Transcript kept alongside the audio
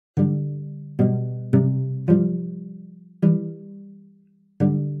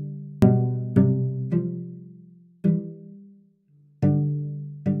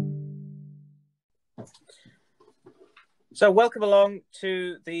So welcome along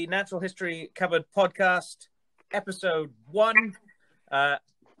to the Natural History Cupboard podcast, episode 1.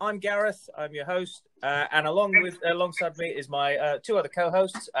 I'm Gareth, I'm your host, and alongside me is my two other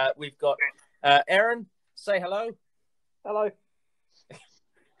co-hosts. We've got Aaron, say hello. Hello.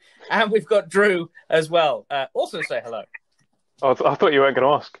 And we've got Drew as well, also say hello. Oh, I thought you weren't going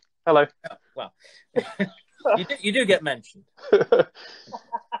to ask. Hello. Oh, well, you do get mentioned.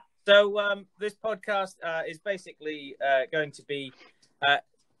 So this podcast is basically going to be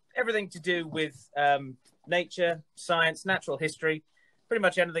everything to do with nature, science, natural history, pretty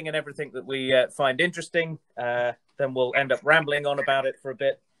much anything and everything that we find interesting. Then we'll end up rambling on about it for a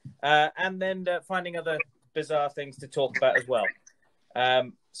bit, and then finding other bizarre things to talk about as well.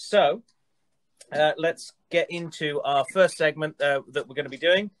 So let's get into our first segment that we're going to be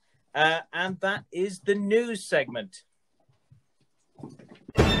doing, and that is the news segment.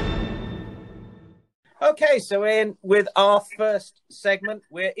 Okay, so in with our first segment,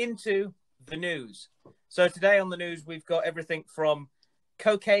 we're into the news. So today on the news, we've got everything from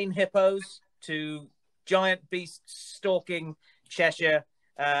cocaine hippos to giant beasts stalking Cheshire,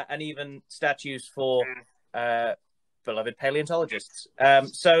 and even statues for beloved paleontologists.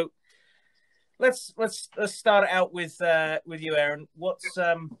 So let's start out with you, Aaron.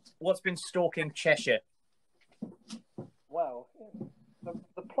 What's been stalking Cheshire? Well,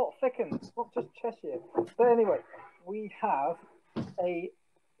 the plot thickens, not just Cheshire. But anyway, we have a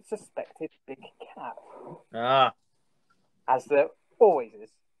suspected big cat. Ah. As there always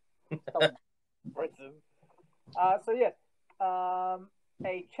is. Britain. So, yes, a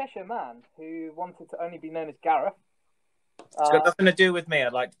Cheshire man who wanted to only be known as Gareth. It's got nothing to do with me,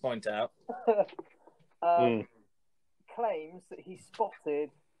 I'd like to point out. Claims that he spotted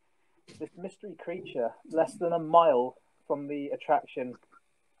this mystery creature less than a mile from the attraction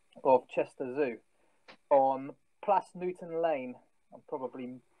of Chester Zoo on Plas Newton Lane. I'm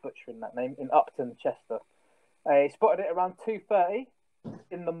probably butchering that name, in Upton, Chester. He spotted it around 2:30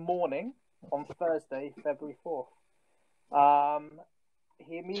 in the morning on Thursday, February 4th.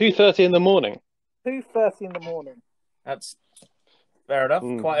 2:30 in the morning? 2:30 in the morning. That's fair enough,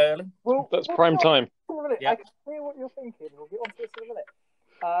 quite early. Well, that's prime time. I can hear what you're thinking. We'll get on to this in a minute.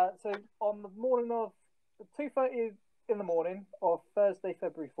 So on the morning of 2:30 in the morning of Thursday,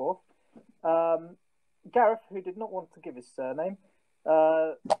 February 4th, Gareth, who did not want to give his surname,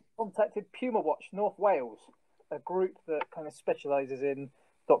 contacted Puma Watch North Wales, a group that kind of specialises in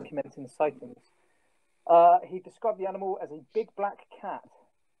documenting sightings. He described the animal as a big black cat.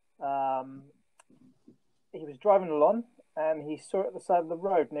 He was driving along and he saw it at the side of the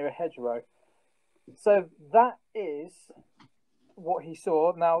road near a hedgerow. So that is what he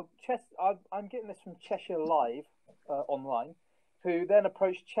saw. Now, I'm getting this from Cheshire Live online, who then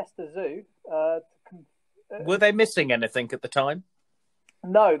approached Chester Zoo. Were they missing anything at the time?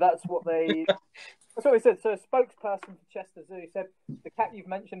 No, that's what he said. So a spokesperson for Chester Zoo said, the cat you've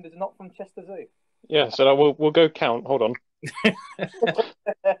mentioned is not from Chester Zoo. Yeah, so we'll go count. Hold on.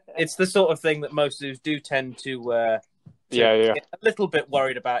 It's the sort of thing that most zoos do tend to get a little bit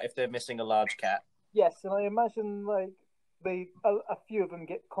worried about if they're missing a large cat. Yes, and I imagine a few of them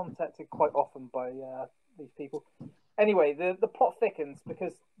get contacted quite often by these people. Anyway, the plot thickens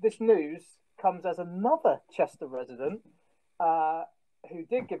because this news comes as another Chester resident who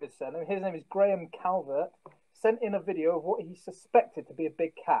did give his surname. His name is Graham Calvert. Sent in a video of what he suspected to be a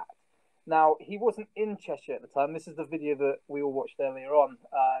big cat. Now, he wasn't in Cheshire at the time. This is the video that we all watched earlier on.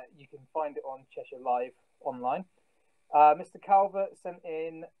 You can find it on Cheshire Live online. Mr. Calvert sent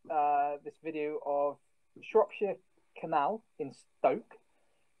in this video of Shropshire Canal in Stoke.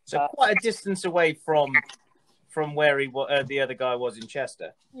 So quite a distance away from where the other guy was in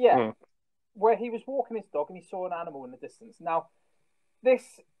Chester. Yeah, where he was walking his dog and he saw an animal in the distance. Now,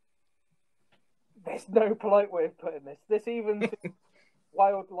 there's no polite way of putting this. This even to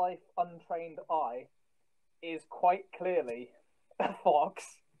wildlife untrained eye is quite clearly a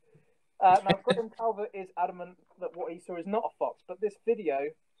fox. Now, Graham Calvert is adamant that what he saw is not a fox, but this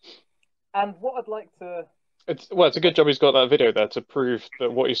video, and what I'd like to... It's a good job he's got that video there to prove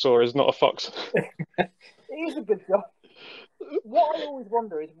that what he saw is not a fox. It is a good job. What I always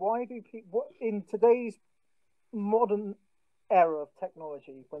wonder is why do people, in today's modern era of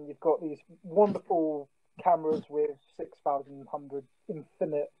technology, when you've got these wonderful cameras with 6,100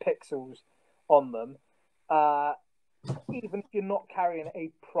 infinite pixels on them, even if you're not carrying a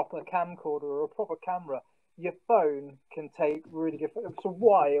proper camcorder or a proper camera, your phone can take really good photos. So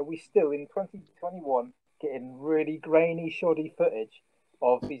why are we still in 2021 getting really grainy, shoddy footage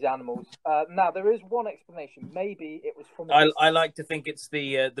of these animals? Now, there is one explanation. Maybe it was from... I like to think it's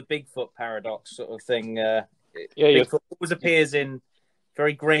the Bigfoot paradox sort of thing. Yeah, Bigfoot always appears in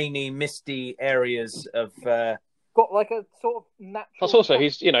very grainy, misty areas of. Got like a sort of plus natural. also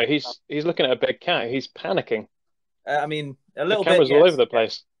he's looking at a big cat. He's panicking. I mean, a The little bit, camera's all over yes. the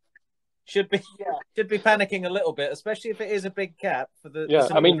place. Should be Yeah. should be panicking a little bit, especially if it is a big cat. For the Yeah, I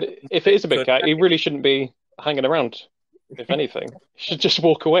simple mean, reason if that it it is a big could. cat, he really shouldn't be hanging around. If anything, he should just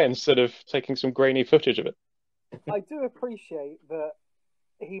walk away instead of taking some grainy footage of it. I do appreciate that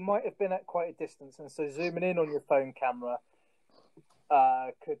he might have been at quite a distance, and so zooming in on your phone camera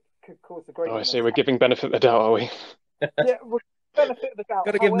could cause the Oh, I graininess. see. We're giving benefit of the doubt, are we? Yeah, we're benefit of the doubt.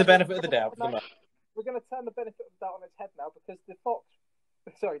 Got to give him the However, benefit of the doubt for the moment. we're going to turn the benefit of the doubt on its head now because the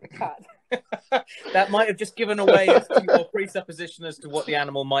cat, That might have just given away as to your presupposition as to what the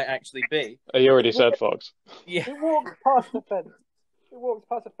animal might actually be. Oh, you already said fox. Yeah. it walks past the fence. It walks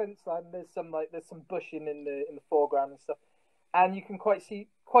past a fence line. And there's some bushing in the foreground and stuff, and you can quite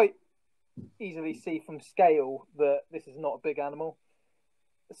easily see from scale that this is not a big animal.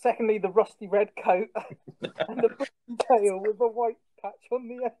 Secondly, the rusty red coat and the bushy tail with a white patch on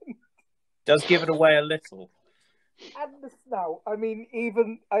the end. Does give it away a little. And the snout. I mean,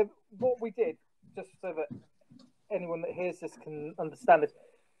 what we did, just so that anyone that hears this can understand this.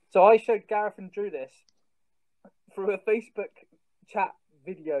 So I showed Gareth and Drew this through a Facebook chat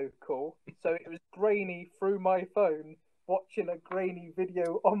video call. So it was grainy through my phone, watching a grainy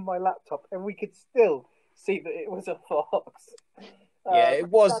video on my laptop, and we could still see that it was a fox. Yeah, it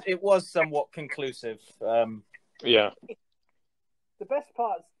was somewhat conclusive. Yeah. The best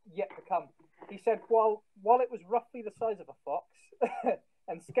part's yet to come. He said, while it was roughly the size of a fox,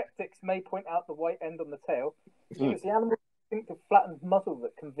 and skeptics may point out the white end on the tail, it was the animal's distinctive flattened muzzle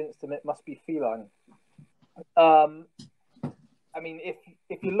that convinced him it must be feline. I mean, if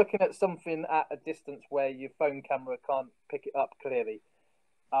you're looking at something at a distance where your phone camera can't pick it up clearly,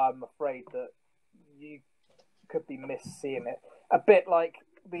 I'm afraid that you could be misseeing it. A bit like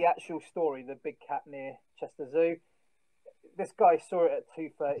the actual story, the big cat near Chester Zoo. This guy saw it at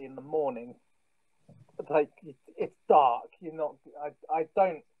 2:30 in the morning. Like, it's dark. I'm not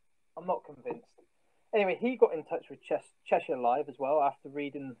convinced. Anyway, he got in touch with Cheshire Live as well after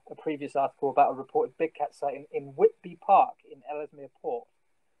reading a previous article about a reported big cat sighting in Whitby Park in Ellesmere Port,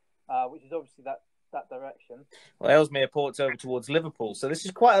 which is obviously that direction. Well, Ellesmere Port's over towards Liverpool, so this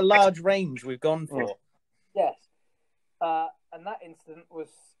is quite a large range we've gone for. Yes. And that incident was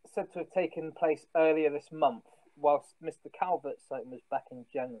said to have taken place earlier this month, whilst Mr. Calvert's sighting was back in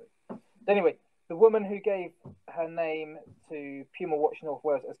January. Anyway, the woman who gave her name to Puma Watch North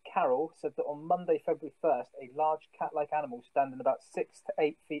Wales as Carol said that on Monday, February 1st, a large cat-like animal standing about 6 to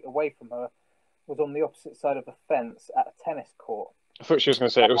 8 feet away from her was on the opposite side of the fence at a tennis court. I thought she was going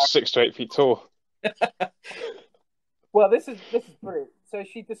to say it was 6 to 8 feet tall. Well, this is brilliant. So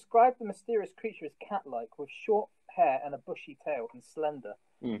she described the mysterious creature as cat-like, with short hair and a bushy tail, and slender.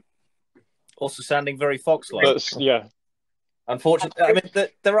 Also sounding very fox-like. Yeah. Unfortunately, I mean,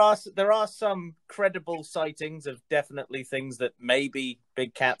 there are some credible sightings of definitely things that may be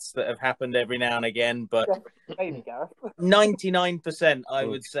big cats that have happened every now and again, but maybe, Gareth. 99%, I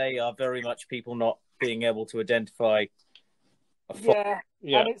would say, are very much people not being able to identify a fox.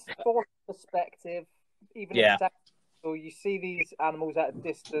 Yeah, and it's for perspective. Even if it's actual, you see these animals at a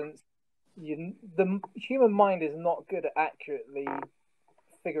distance. The human mind is not good at accurately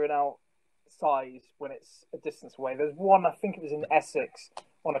figuring out size when it's a distance away. There's one, I think it was in Essex,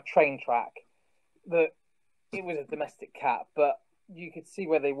 on a train track, that it was a domestic cat, but you could see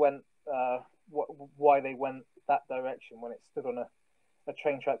where they went, why they went that direction when it stood on a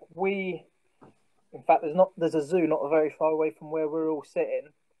train track. In fact, there's a zoo not very far away from where we're all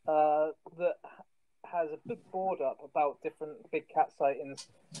sitting that has a big board up about different big cat sightings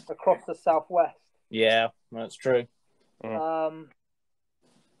across the southwest. Yeah, that's true.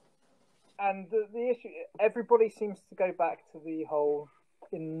 And the issue, everybody seems to go back to the whole,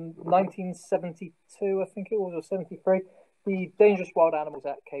 in 1972, I think it was, or 73, the Dangerous Wild Animals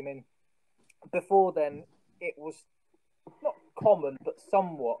Act came in. Before then, it was not common, but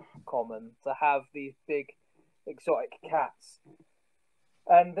somewhat common to have these big exotic cats.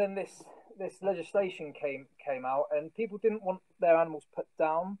 And then this legislation came out, and people didn't want their animals put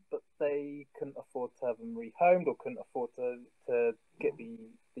down, but they couldn't afford to have them rehomed, or couldn't afford to get the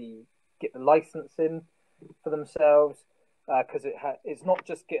license in for themselves, because it's not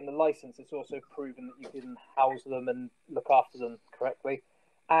just getting the license, it's also proving that you can house them and look after them correctly.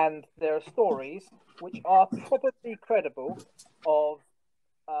 And there are stories, which are probably credible, of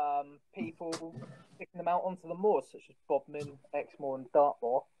people picking them out onto the moors, such as Bodmin, Exmoor and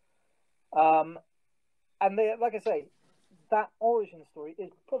Dartmoor. And they, like I say, that origin story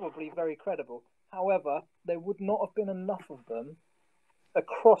is probably very credible. However, there would not have been enough of them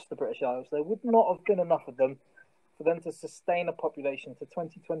across the British Isles. There would not have been enough of them for them to sustain a population to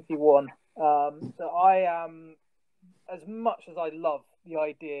 2021. So I am, as much as I love the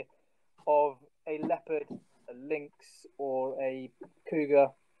idea of a leopard, a lynx, or a cougar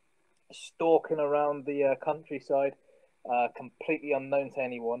stalking around the countryside, completely unknown to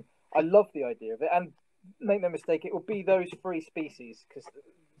anyone, I love the idea of it. And make no mistake, it will be those three species, because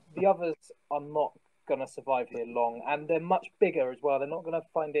the others are not going to survive here long, and they're much bigger as well. They're not going to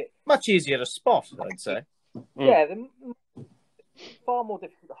find it much easier to spot, I'd say. Yeah, they're far more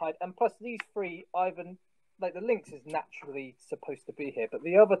difficult to hide. And plus, these three, either like the lynx is naturally supposed to be here, but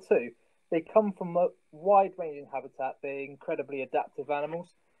the other two, they come from a wide-ranging habitat. They're incredibly adaptive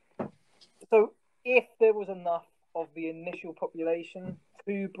animals. So, if there was enough of the initial population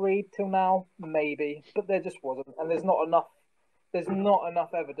to breed till now, maybe, but there just wasn't, and there's not enough. There's not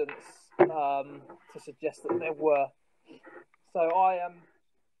enough evidence to suggest that there were. So I am,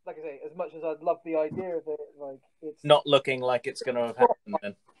 like I say, as much as I'd love the idea of it, like it's not looking like it's going to have happened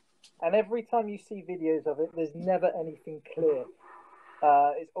then. And every time you see videos of it, there's never anything clear.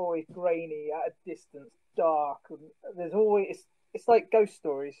 It's always grainy, at a distance, dark. And there's always it's like ghost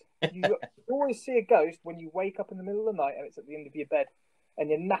stories. You always see a ghost when you wake up in the middle of the night and it's at the end of your bed, and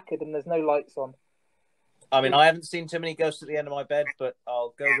you're knackered and there's no lights on. I mean, I haven't seen too many ghosts at the end of my bed, but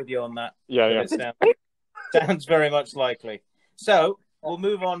I'll go with you on that. Yeah. It sounds very much likely. So we'll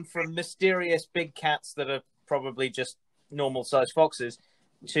move on from mysterious big cats that are probably just normal-sized foxes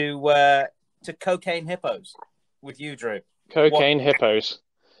to cocaine hippos with you, Drew. Cocaine hippos.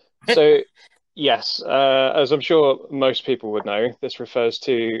 So, yes, as I'm sure most people would know, this refers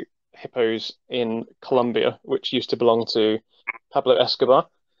to hippos in Colombia, which used to belong to Pablo Escobar,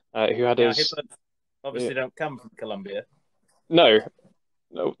 who had his... Hippos obviously don't come from Colombia. No.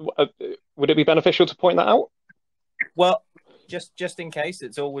 Would it be beneficial to point that out? Well, just in case,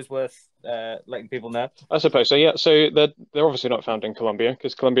 it's always worth letting people know. I suppose so. Yeah. So they're obviously not found in Colombia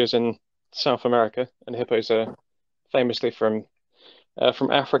because Colombia's in South America, and hippos are famously from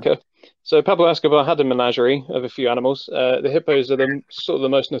Africa. So Pablo Escobar had a menagerie of a few animals. The hippos are the sort of the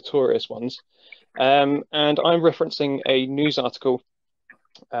most notorious ones, and I'm referencing a news article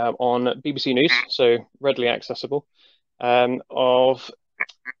on BBC News, so readily accessible, of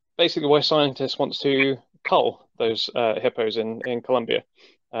basically why scientists want to cull those hippos in Colombia,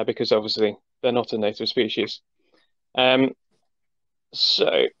 because obviously they're not a native species. So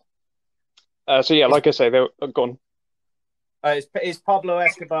yeah, like I say, they're gone. Is Pablo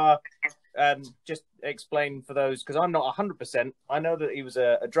Escobar, just explain for those, because I'm not 100%. I know that he was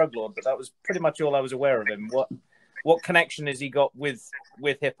a drug lord, but that was pretty much all I was aware of him. What connection has he got with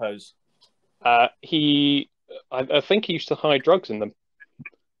hippos? I think he used to hide drugs in them,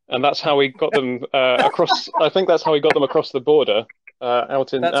 and that's how he got them across. I think that's how he got them across the border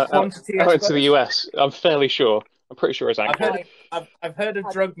out into the US. I'm fairly sure. I'm pretty sure it's accurate. I've heard of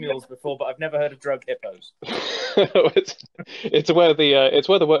drug mules before, but I've never heard of drug hippos. it's where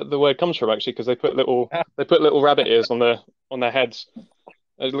the word comes from, actually, because they put little rabbit ears on their heads.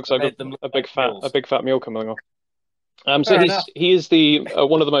 It looks like a big fat mule coming off. So he is the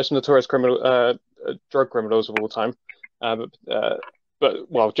one of the most notorious drug criminals of all time,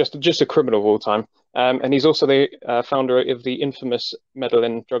 but just a criminal of all time. And he's also the founder of the infamous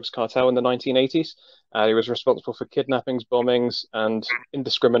Medellin drugs cartel in the 1980s. He was responsible for kidnappings, bombings, and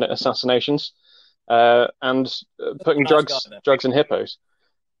indiscriminate assassinations, and putting drugs in hippos.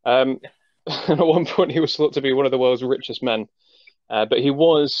 And at one point, he was thought to be one of the world's richest men, but he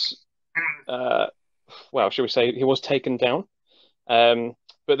was, shall we say, he was taken down.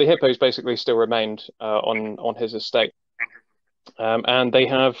 But the hippos basically still remained on his estate, and they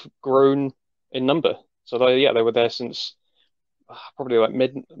have grown in number. So they were there since probably like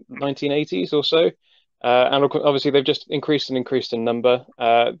mid 1980s or so. And obviously they've just increased in number.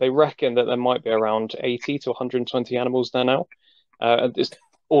 They reckon that there might be around 80 to 120 animals there now. It's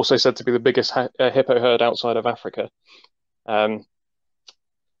also said to be the biggest hippo herd outside of Africa. I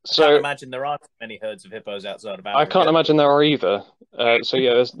can't imagine there aren't many herds of hippos outside of Africa. I can't imagine there are either. So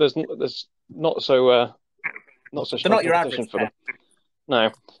yeah, there's not so they're not your average for them.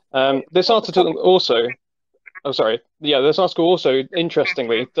 No. This article also. Oh, sorry. Yeah, this article also,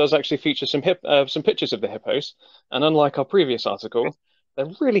 interestingly, does actually feature some pictures of the hippos, and unlike our previous article, they're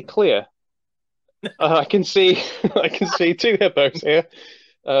really clear. I can see two hippos here.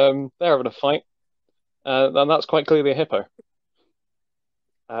 They're having a fight, and that's quite clearly a hippo.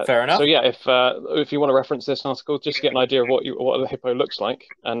 Fair enough. So yeah, if you want to reference this article, just to get an idea of what a hippo looks like,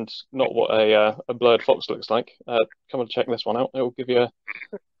 and not what a blurred fox looks like, come and check this one out. It will give you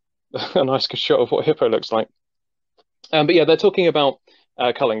a nice good shot of what a hippo looks like. But yeah, they're talking about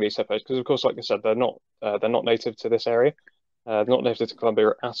culling these hippos because, of course, like I said, they're not native to this area, not native to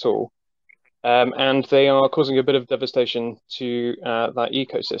Colombia at all, and they are causing a bit of devastation to that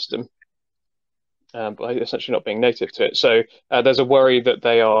ecosystem by essentially not being native to it. So there's a worry that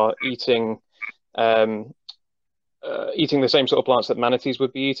they are um, eating the same sort of plants that manatees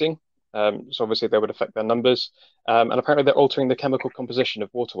would be eating. So obviously they would affect their numbers, and apparently they're altering the chemical composition of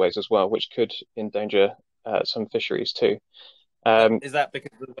waterways as well, which could endanger some fisheries too. Is that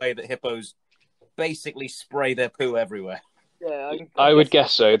because of the way that hippos basically spray their poo everywhere? Yeah, I would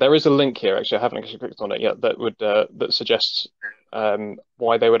guess so. There is a link here, actually. I haven't actually clicked on it yet. That would that suggests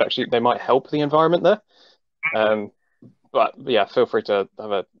why they might help the environment there. But yeah, feel free to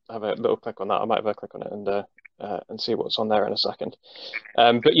have a little click on that. I might have a click on it and see what's on there in a second.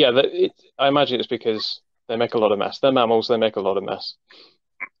 But yeah, I imagine it's because they make a lot of mess. They're mammals. They make a lot of mess.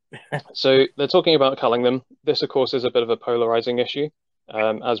 So they're talking about culling them. This, of course, is a bit of a polarizing issue,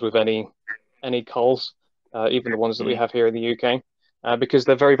 as with any culls, even the ones that we have here in the UK, because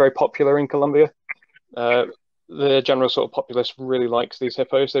they're very, very popular in Colombia. The general sort of populace really likes these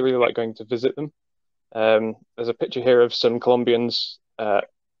hippos. They really like going to visit them. There's a picture here of some Colombians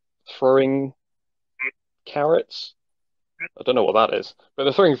throwing carrots. I don't know what that is, but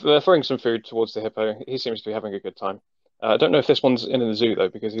they're throwing some food towards the hippo. He seems to be having a good time. I don't know if this one's in the zoo though,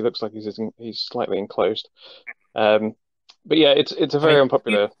 because he looks like he's slightly enclosed. But yeah, it's a very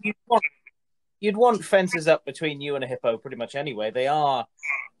unpopular. You'd want fences up between you and a hippo pretty much anyway. They are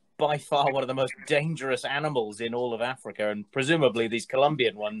by far one of the most dangerous animals in all of Africa, and presumably these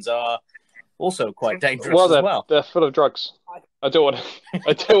Colombian ones are also quite dangerous as well. They're full of drugs. I don't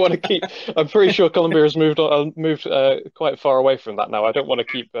want to keep. I'm pretty sure Colombia has moved quite far away from that now. I don't want to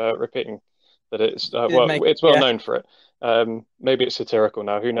keep repeating that it's it's well known for it. Maybe it's satirical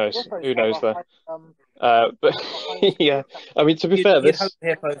now. Who knows? Who knows there? But yeah, I mean, to be fair,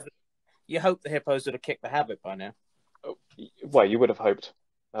 you hope the hippos would have kicked the habit by now. Well, you would have hoped.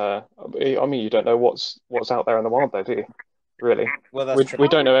 I mean, you don't know what's out there in the wild, though, do you? Really? Well, that's true. We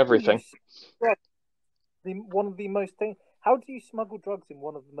don't know everything. How do you smuggle drugs in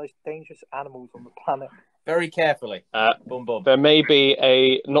one of the most dangerous animals on the planet? Very carefully. Boom, boom. There may be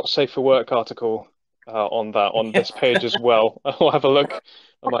a not safe for work article on this page as well. I'll have a look.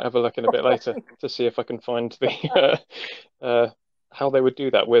 I might have a look in a bit later to see if I can find the how they would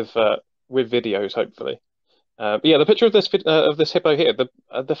do that with videos, hopefully. But yeah, the picture of this hippo here,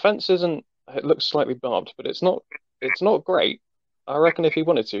 the fence isn't. It looks slightly barbed, but it's not great. I reckon if he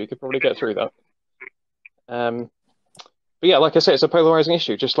wanted to, he could probably get through that. But yeah, like I say, it's a polarizing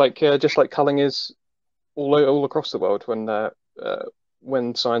issue, just like culling is all across the world.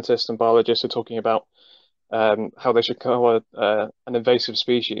 When scientists and biologists are talking about how they should cull an invasive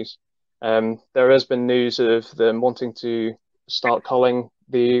species, there has been news of them wanting to start culling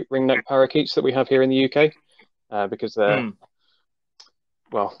the ringneck parakeets that we have here in the UK, because they're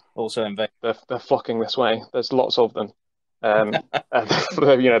also invasive. They're flocking this way. There's lots of them. And, I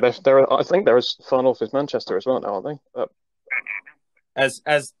think they're as far north as Manchester as well now, aren't they?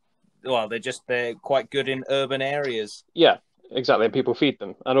 They're quite good in urban areas. Yeah, exactly. And people feed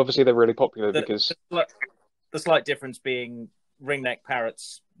them, and obviously they're really popular because the slight difference being ringneck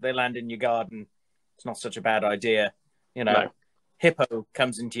parrots, they land in your garden. It's not such a bad idea, No. Hippo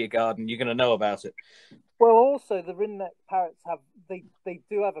comes into your garden, you're going to know about it. Well, also the ringneck parrots they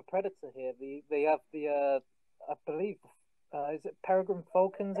do have a predator here. They have I believe, is it peregrine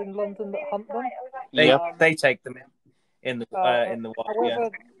falcons in London that hunt them? They take them in the wild. However,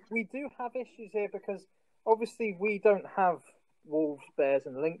 we do have issues here because obviously we don't have wolves, bears,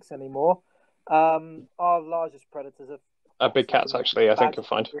 and lynx anymore. Our largest predators are big cats. Actually, I think you'll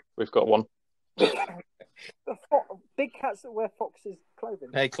find we've got one. Big cats that wear foxes' clothing.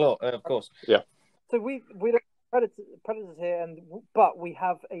 Hey, of course. Yeah. So we don't have predators here, but we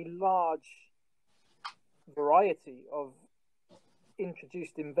have a large variety of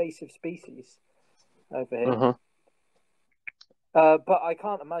introduced invasive species over here. Mm-hmm. But I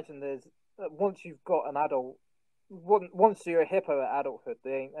can't imagine there's once you've got an adult. Once you're a hippo at adulthood,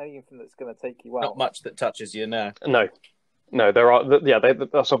 there ain't anything that's going to take you out. Not much that touches you now. No, there are. Yeah,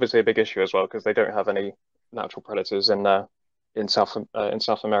 that's obviously a big issue as well because they don't have any natural predators in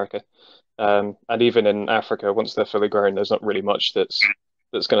South America, and even in Africa. Once they're fully grown, there's not really much that's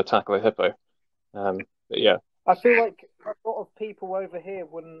going to tackle a hippo. But yeah, I feel like a lot of people over here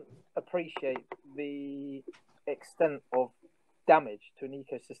wouldn't appreciate the extent of damage to an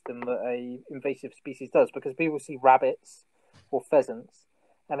ecosystem that a invasive species does, because people see rabbits or pheasants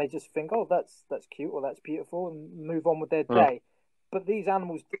and they just think, oh, that's cute or that's beautiful, and move on with their day. But these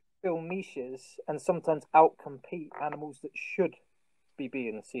animals do fill niches and sometimes outcompete animals that should be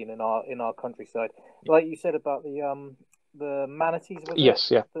being seen in our countryside. Like you said about the manatees, Yes,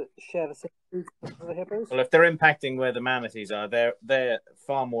 yeah. that share the same food as the hippos. Well, if they're impacting where the manatees are, they're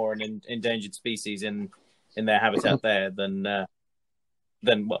far more an endangered species in their habitat there than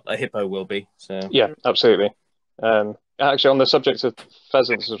what a hippo will be. So Yeah, absolutely. Actually, on the subject of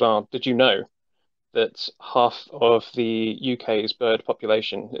pheasants as well, did you know that half of the UK's bird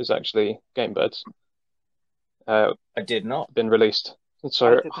population is actually game birds? I did not. Been released.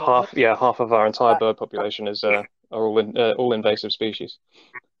 So half of our entire bird population are all invasive species.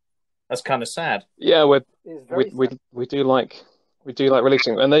 That's kind of sad. Yeah, we do like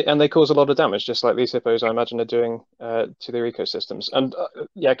releasing them, and they cause a lot of damage, just like these hippos, I imagine, are doing to their ecosystems. And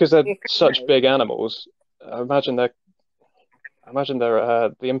yeah, because they're such big animals, I imagine the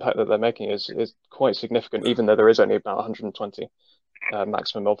impact that they're making is quite significant, even though there is only about 120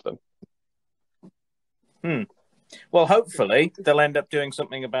 maximum of them. Well, hopefully they'll end up doing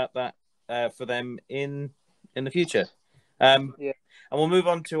something about that for them in the future. And we'll move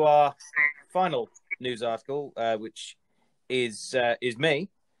on to our final news article, which is me.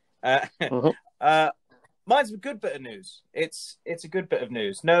 Mine's a good bit of news. It's a good bit of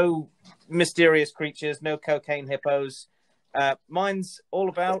news. No mysterious creatures, no cocaine hippos. Mine's all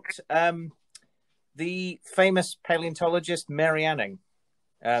about the famous paleontologist Mary Anning.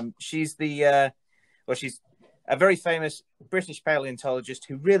 She's she's a very famous British paleontologist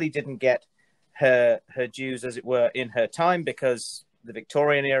who really didn't get her dues, as it were, in her time, because the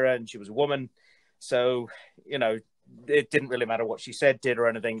Victorian era, and she was a woman. So, it didn't really matter what she said, did, or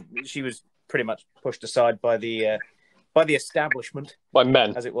anything. She was pretty much pushed aside by the establishment, by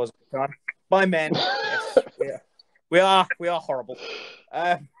men, as it was at the time. By men. Yes, we are horrible.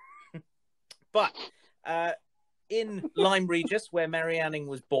 But in Lyme Regis, where Mary Anning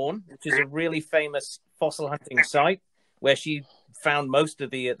was born, which is a really famous fossil hunting site, where she found most of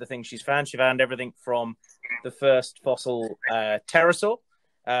the things she's found. She found everything from the first fossil pterosaur,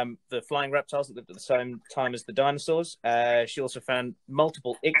 the flying reptiles that lived at the same time as the dinosaurs. She also found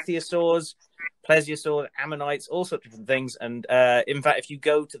multiple ichthyosaurs, plesiosaurs, ammonites, all sorts of different things. And in fact, if you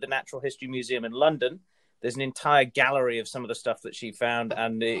go to the Natural History Museum in London, there's an entire gallery of some of the stuff that she found,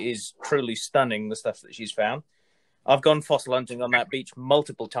 and it is truly stunning, the stuff that she's found. I've gone fossil hunting on that beach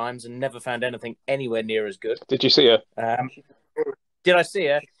multiple times and never found anything anywhere near as good. Did you see her? Did I see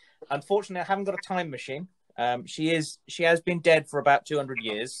her? Unfortunately, I haven't got a time machine. She has been dead for about 200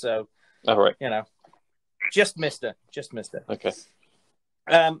 years, so right. Just missed her. Okay.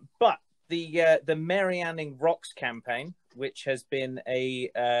 But the Mary Anning Rocks campaign, which has been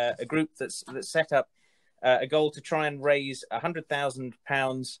a group that's set up a goal to try and raise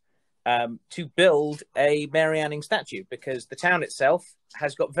 £100,000 to build a Mary Anning statue, because the town itself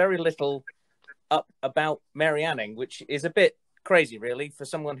has got very little up about Mary Anning, which is a bit crazy, really, for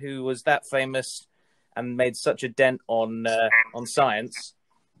someone who was that famous and made such a dent on science.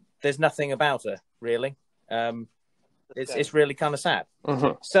 There's nothing about her, really. It's really kind of sad.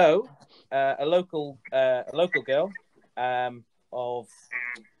 Mm-hmm. So a local girl of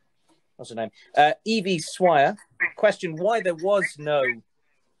what's her name, Evie Swire, questioned why there was no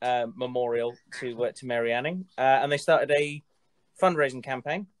memorial to Mary Anning, and they started a fundraising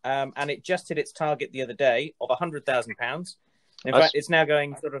campaign, and it just hit its target the other day of £100,000. In fact, it's now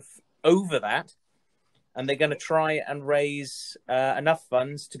going sort of over that, and they're going to try and raise enough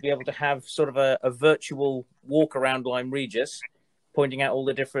funds to be able to have sort of a virtual walk around Lyme Regis, pointing out all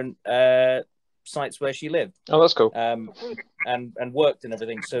the different sites where she lived. Oh, that's cool. And worked and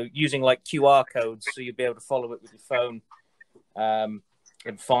everything. So using like QR codes, so you'd be able to follow it with your phone,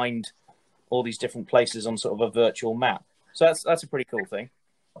 and find all these different places on sort of a virtual map. So that's a pretty cool thing.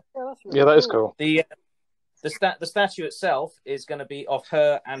 Yeah, that is cool. The statue itself is going to be of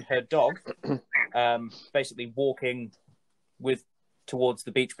her and her dog, basically walking towards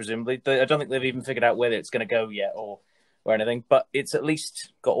the beach, presumably. I don't think they've even figured out whether it's going to go yet or anything, but it's at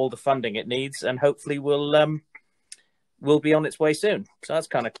least got all the funding it needs, and hopefully will be on its way soon. So that's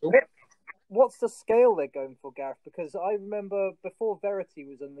kind of cool. What's the scale they're going for, Gareth? Because I remember before Verity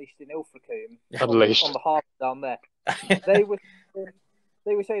was unleashed in Ilfracombe, on the harbour down there, they were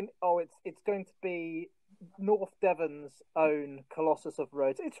saying, "Oh, it's going to be North Devon's own Colossus of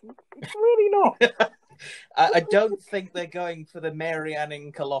Rhodes." It's really not. I don't think they're going for the Mary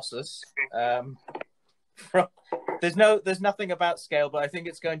Anning Colossus. There's nothing about scale, but I think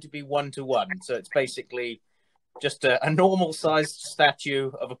it's going to be 1-to-1. So it's basically just a normal sized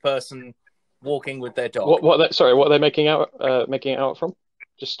statue of a person walking with their dog. What are they making it out from?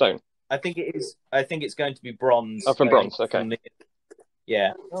 Just stone. I think it is. I think it's going to be bronze. Oh, from bronze. Okay.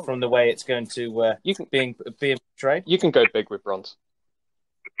 Yeah, Oh, from the way it's going to You can being portrayed. you can go big with bronze.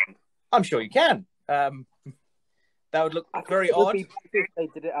 I'm sure you can. That would look I think very it would odd. be better if they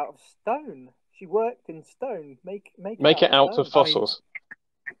did it out of stone. She worked in stone. Make Make it out of stone. fossils.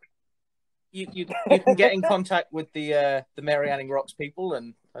 You can get in contact with the Mary Anning Rocks people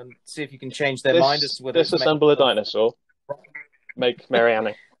and see if you can change their mind as to whether it's made Disassemble a of... dinosaur. Make Mary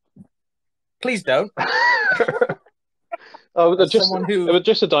Anning. Please don't. Oh, As someone who, it was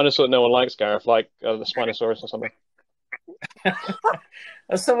just a dinosaur that no one likes, Gareth, like the Spinosaurus or something.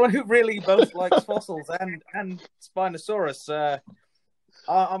 as someone who really both likes fossils and Spinosaurus,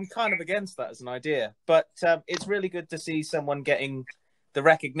 I'm kind of against that as an idea. But it's really good to see someone getting the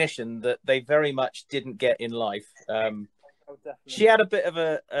recognition that they very much didn't get in life. Oh, She had a bit of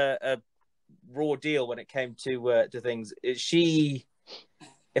a raw deal when it came to things. She,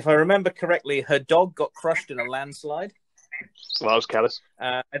 if I remember correctly, her dog got crushed in a landslide. Well, that was careless.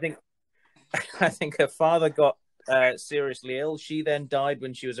 I think her father got seriously ill. She then died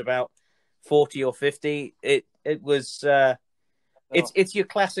when she was about 40 or 50. It was it's your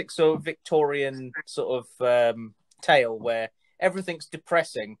classic sort of Victorian sort of tale where everything's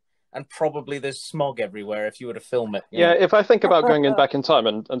depressing and probably there's smog everywhere if you were to film it. Yeah, if I think about going back in time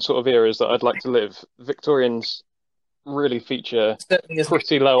and sort of eras that I'd like to live, Victorians really feature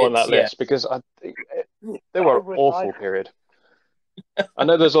pretty low on that list because they were an awful period. I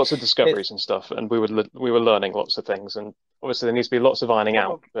know there's lots of discoveries and stuff, and we were learning lots of things, and obviously there needs to be lots of ironing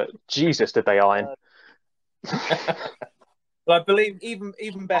out. But Jesus, did they iron? Well, I believe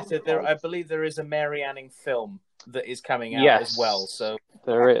even better. I believe there is a Mary Anning film that is coming out as well. So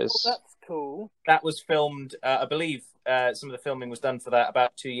there is. Well, that's cool. That was filmed. I believe some of the filming was done for that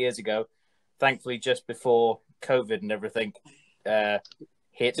about 2 years ago. Thankfully, just before COVID and everything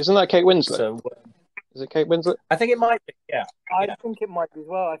hit. Isn't that Kate Winslet? So, is it Kate Winslet? I think it might be. Yeah, I think it might be as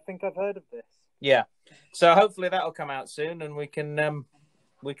well. I think I've heard of this. Yeah. So hopefully that'll come out soon, and we can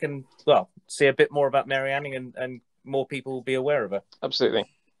see a bit more about Mary Anning and more people will be aware of her. Absolutely.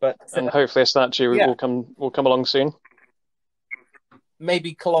 But and hopefully a statue will come along soon.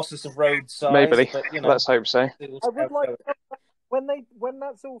 Maybe Colossus of Rhodes size. Maybe. But, let's hope so. I would like when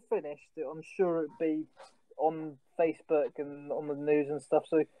that's all finished. I'm sure it'll be on Facebook and on the news and stuff.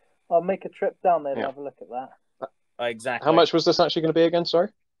 So I'll make a trip down there and have a look at that. Exactly. How much was this actually going to be again? Sorry.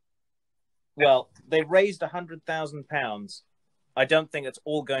 Well, they raised £100,000. I don't think it's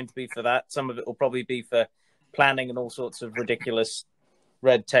all going to be for that. Some of it will probably be for planning and all sorts of ridiculous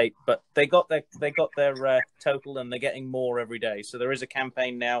red tape. But they got their total, and they're getting more every day. So there is a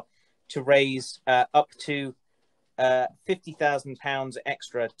campaign now to raise up to £50,000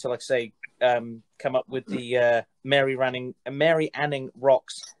 extra to, like I say, come up with the Mary Anning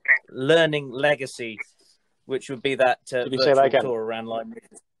Rocks Learning Legacy, which would be that virtual tour around Lyme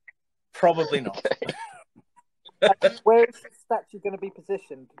Regis. Probably not. Where is the statue going to be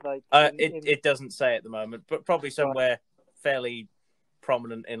positioned? Like it doesn't say at the moment, but probably somewhere fairly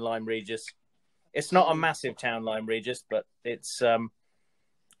prominent in Lyme Regis. It's not a massive town, Lyme Regis, but it's got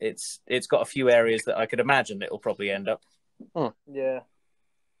a few areas that I could imagine it'll probably end up. Yeah.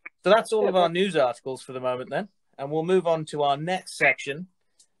 So that's all of our news articles for the moment then, and we'll move on to our next section,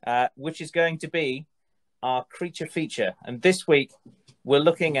 which is going to be our creature feature. And this week we're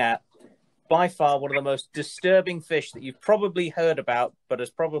looking at by far one of the most disturbing fish that you've probably heard about, but has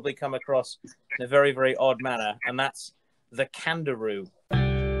probably come across in a very, very odd manner, and that's the Candiru.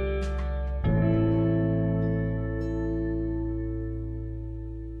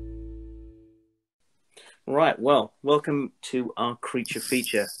 Right, well, welcome to our creature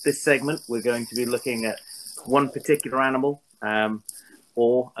feature. This segment, we're going to be looking at one particular animal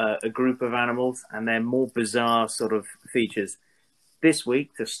or a group of animals and their more bizarre sort of features. This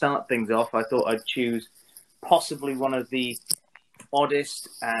week, to start things off, I thought I'd choose possibly one of the oddest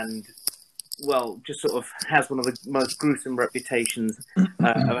and, well, just sort of has one of the most gruesome reputations of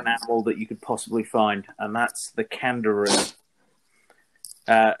an animal that you could possibly find, and that's the Candiru.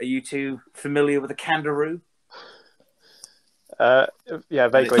 Are you two familiar with the Candiru? Yeah,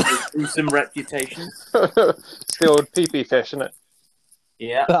 vaguely. Gruesome reputation. It's the old pee-pee fish, isn't it?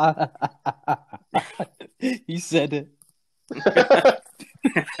 Yeah. You said it.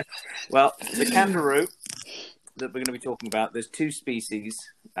 Well, the Candiru that we're going to be talking about, there's two species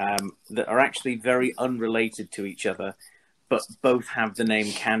that are actually very unrelated to each other, but both have the name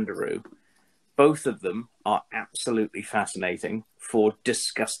Candiru. Both of them are absolutely fascinating for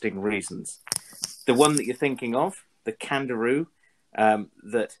disgusting reasons. The one that you're thinking of, the Candiru,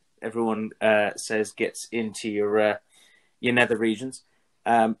 that everyone says gets into your nether regions,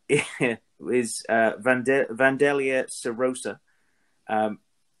 is Vandellia serosa.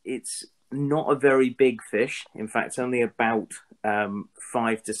 It's not a very big fish. In fact, only about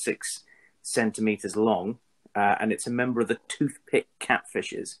 5 to 6 centimeters long, and it's a member of the toothpick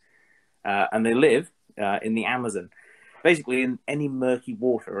catfishes, and they live in the Amazon, basically in any murky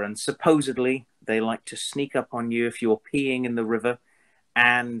water. And supposedly, they like to sneak up on you if you're peeing in the river,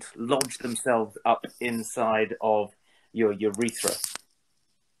 and lodge themselves up inside of your urethra.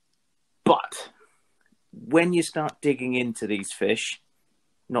 But when you start digging into these fish,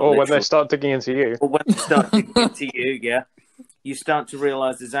 when they start digging into you, or when they start digging into you, yeah, you start to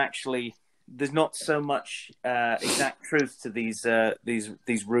realize there's not so much exact truth to these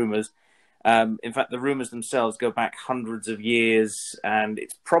rumors. In fact, the rumors themselves go back hundreds of years, and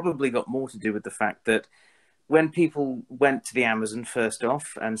it's probably got more to do with the fact that when people went to the Amazon first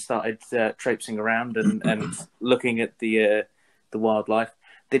off and started traipsing around and looking at the wildlife,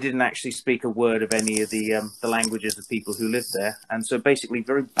 they didn't actually speak a word of any of the languages of people who lived there, and so basically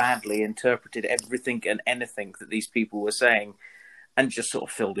very badly interpreted everything and anything that these people were saying, and just sort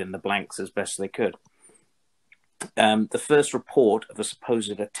of filled in the blanks as best they could. The first report of a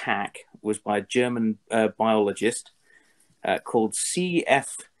supposed attack was by a German biologist called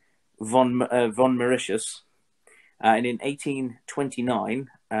C.F. von Mauritius. And in 1829,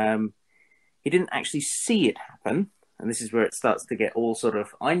 he didn't actually see it happen. And this is where it starts to get all sort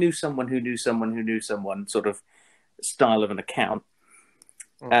of, I knew someone who knew someone who knew someone sort of style of an account.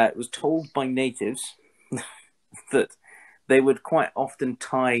 It was told by natives that they would quite often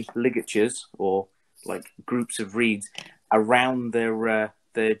tie ligatures or like groups of reeds around their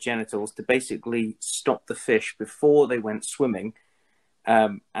genitals to basically stop the fish before they went swimming,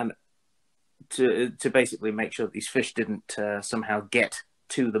 and to basically make sure that these fish didn't somehow get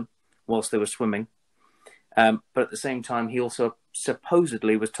to them whilst they were swimming. But at the same time, he also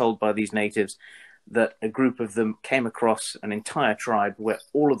supposedly was told by these natives that a group of them came across an entire tribe where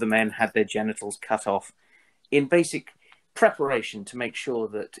all of the men had their genitals cut off in basic preparation to make sure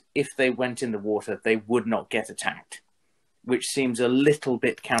that if they went in the water, they would not get attacked, which seems a little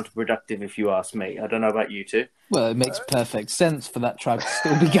bit counterproductive if you ask me. I don't know about you two. Well, it makes perfect sense for that tribe to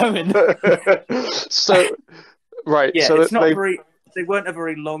still be going. So, right. Yeah, so it's not they weren't a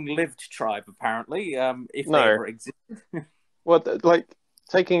very long-lived tribe, apparently, if they ever existed. Well, like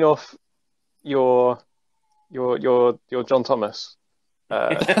taking off your John Thomas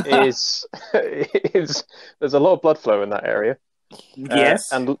is there's a lot of blood flow in that area.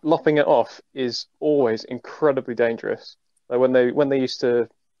 Yes, and lopping it off is always incredibly dangerous. Like when they used to.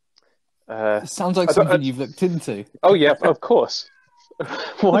 It sounds like something you've looked into. Oh yeah, of course.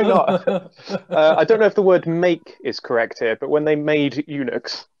 Why not? I don't know if the word "make" is correct here, but when they made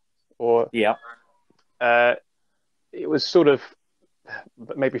eunuchs, it was sort of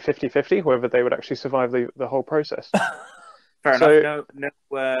maybe 50-50 whether they would actually survive the whole process. Fair enough.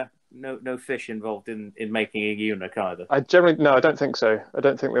 No fish involved in making a eunuch either. I don't think so. I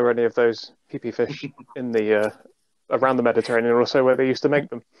don't think there were any of those PP fish in the around the Mediterranean or so where they used to make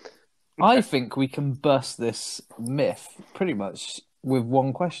them. I think we can bust this myth pretty much with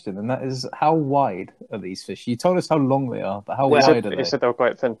one question, and that is, how wide are these fish? You told us how long they are, but how wide are they? You said they were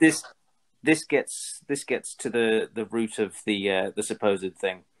quite thin. This gets to the root of the supposed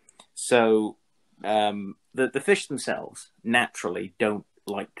thing. So the fish themselves naturally don't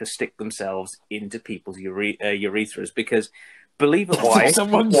like to stick themselves into people's urethras because, believe it or not,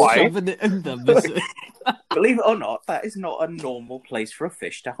 Someone's shoving it in them. Believe it or not, that is not a normal place for a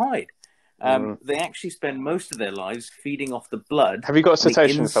fish to hide. They actually spend most of their lives feeding off the blood. Have you got a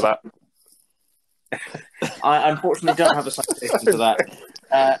citation for that? I unfortunately don't have a citation for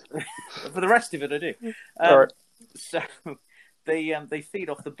that. For the rest of it, I do. All right. So they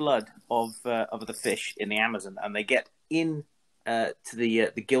feed off the blood of the fish in the Amazon, and they get in to the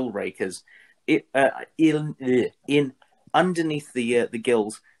gill rakers, in underneath the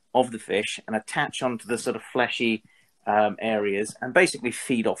gills of the fish, and attach onto the sort of fleshy areas, and basically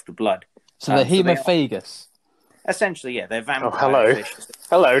feed off the blood. So they're hemophagus. Essentially, yeah, they're vampire fish.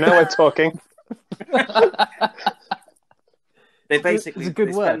 Hello, now we're talking. They basically, it's a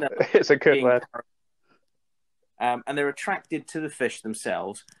good word. It's a good word. And they're attracted to the fish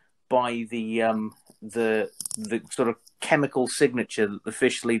themselves by the sort of chemical signature that the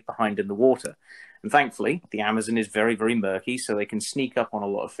fish leave behind in the water. And thankfully, the Amazon is very, very murky, so they can sneak up on a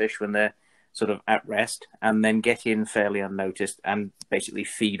lot of fish when they're sort of at rest, and then get in fairly unnoticed and basically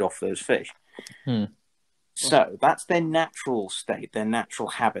feed off those fish. So that's their natural state, their natural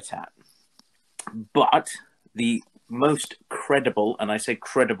habitat. But the most credible, and I say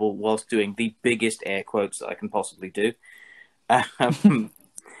credible whilst doing the biggest air quotes that I can possibly do,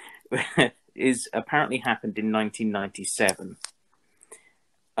 is apparently happened in 1997.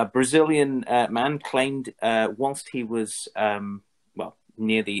 A Brazilian man claimed whilst he was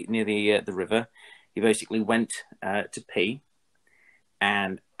near the river, he basically went to pee,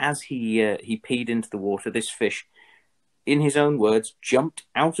 and as he peed into the water, this fish, in his own words, jumped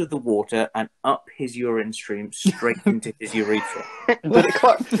out of the water and up his urine stream straight into his urethra.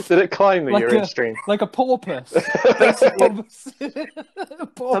 Did it climb the urine stream? Like a porpoise. Basically,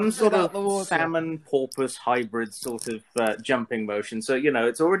 Porpoise some sort out the of water. salmon porpoise hybrid sort of jumping motion. So,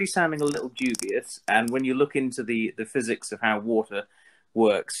 it's already sounding a little dubious. And when you look into the physics of how water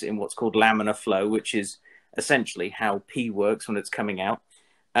works in what's called laminar flow, which is essentially how pee works when it's coming out,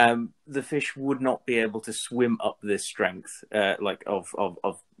 the fish would not be able to swim up this strength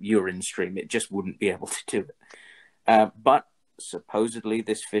of urine stream. It just wouldn't be able to do it. But supposedly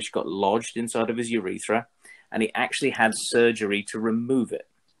this fish got lodged inside of his urethra, and he actually had surgery to remove it.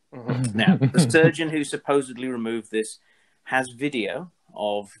 Mm-hmm. Now, the surgeon who supposedly removed this has video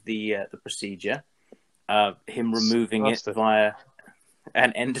of the procedure, him removing it via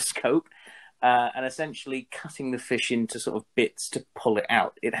an endoscope. And essentially cutting the fish into sort of bits to pull it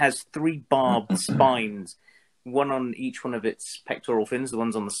out. It has 3 barbed spines, one on each one of its pectoral fins, the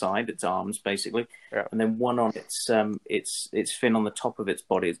ones on the side, its arms, basically, and then one on its fin on the top of its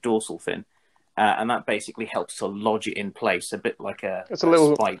body, its dorsal fin, and that basically helps to lodge it in place, a bit like a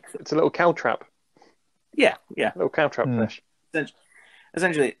spike. It's a little cow trap. Yeah. Little cow trap fish.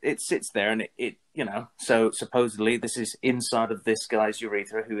 Essentially, it sits there, and it so supposedly this is inside of this guy's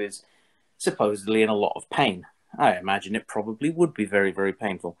urethra, who is supposedly in a lot of pain. I imagine it probably would be very, very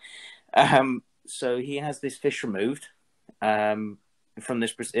painful. So he has this fish removed from in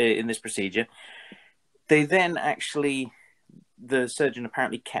this procedure. They then the surgeon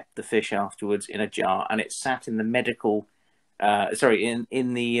apparently kept the fish afterwards in a jar, and it sat in the medical, in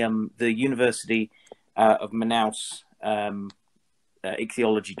the University of Manaus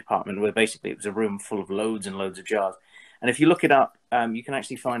ichthyology department, where basically it was a room full of loads and loads of jars. And if you look it up, you can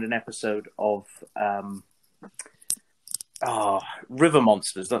actually find an episode of River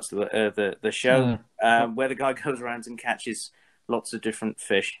Monsters. That's the show where the guy goes around and catches lots of different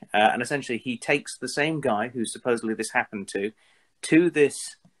fish. And essentially, he takes the same guy who supposedly this happened to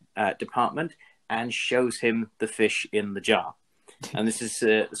this department and shows him the fish in the jar. And this is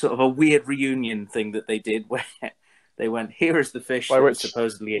sort of a weird reunion thing that they did where they went, here is the fish that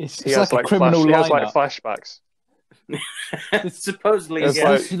supposedly he has like flashbacks. Supposedly,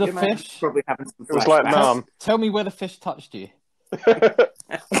 the fish probably having some it was like, Mom, tell me where the fish touched you.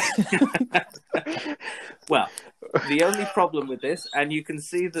 Well, the only problem with this, and you can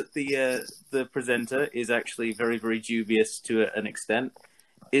see that the presenter is actually very, very dubious to an extent,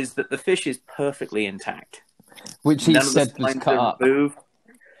 is that the fish is perfectly intact, which he said was cut up. Removed.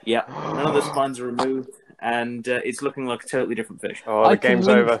 Yeah, none of the spines are removed. And it's looking like a totally different fish. Oh, the game's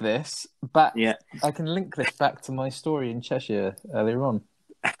over. I can link this back to my story in Cheshire earlier on.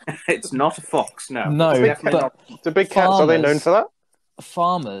 It's not a fox, no. No, but the big cats, are they known for that?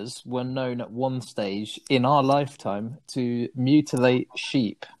 Farmers were known at one stage in our lifetime to mutilate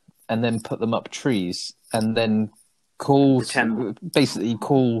sheep and then put them up trees and then call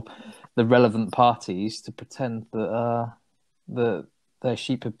the relevant parties to pretend that their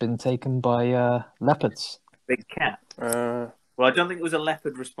sheep had been taken by leopards. Big cat. Well, I don't think it was a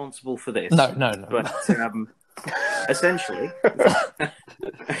leopard responsible for this. No. But essentially,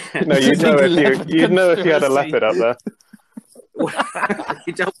 no, you'd know if you had a leopard up there.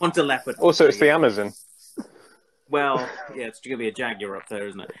 You don't want a leopard. Also, it's the Amazon. Well, yeah, it's going to be a jaguar up there,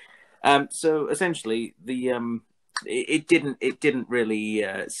 isn't it? So essentially, it didn't really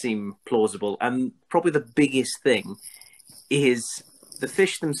seem plausible, and probably the biggest thing is the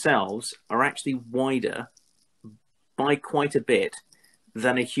fish themselves are actually wider by quite a bit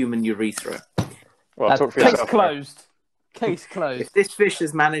than a human urethra. Well, talk for case yourself. Closed. Case closed. If this fish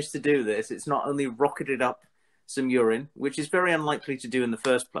has managed to do this, it's not only rocketed up some urine, which is very unlikely to do in the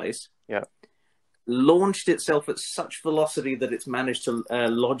first place. Yeah. Launched itself at such velocity that it's managed to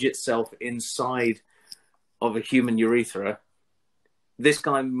lodge itself inside of a human urethra. This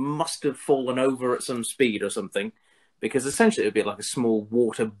guy must have fallen over at some speed or something, because essentially it would be like a small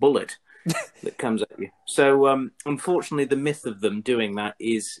water bullet that comes at you. So, unfortunately, the myth of them doing that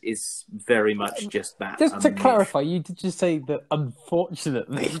is very much just that. Just to clarify, you did just say that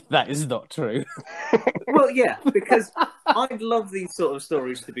unfortunately that is not true. Well, yeah, because I'd love these sort of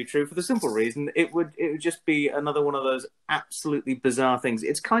stories to be true for the simple reason it would just be another one of those absolutely bizarre things.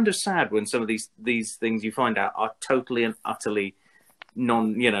 It's kind of sad when some of these things you find out are totally and utterly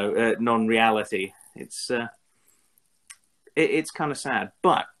non-reality. It's kind of sad.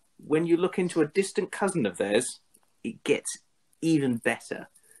 But when you look into a distant cousin of theirs, it gets even better.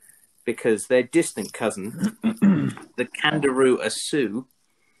 because their distant cousin, the Candiru asu,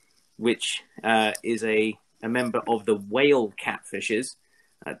 which is a member of the whale catfishes.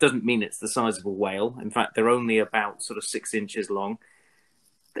 Doesn't mean it's the size of a whale. In fact, they're only about sort of 6 inches long.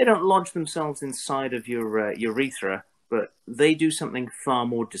 They don't lodge themselves inside of your urethra, but they do something far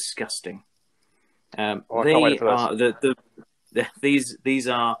more disgusting. They are these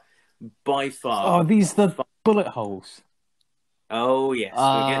are by far. Oh, these the bullet holes. Oh yes,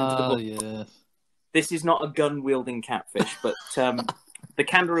 we're getting to the bullet. Yeah. This is not a gun-wielding catfish, but the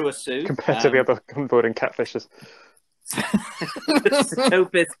Candiru asu, compared to the other gun-wielding catfishes. the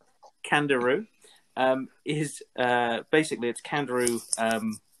Cetopus Candiru is basically it's Candiru.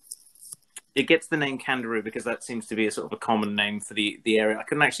 It gets the name Candiru because that seems to be a sort of a common name for the area. I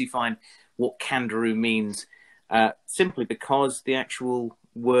couldn't actually find what Candiru means, simply because the actual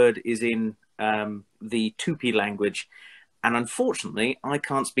word is in the Tupi language, and unfortunately, I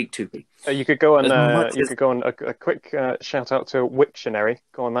can't speak Tupi. You could go on. You could go on a quick shout out to Wiktionary.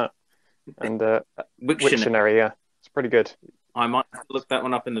 Go on that, and Wiktionary. Yeah, it's pretty good. I might have to look that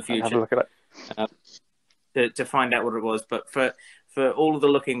one up in the future. Have a look at it to find out what it was. But for all of the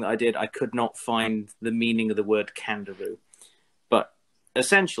looking that I did, I could not find the meaning of the word Candiru. But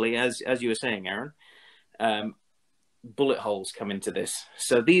essentially, as you were saying, Aaron, bullet holes come into this.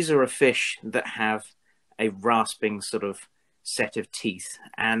 So these are a fish that have a rasping sort of set of teeth,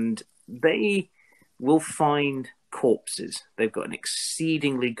 and they will find corpses. They've got an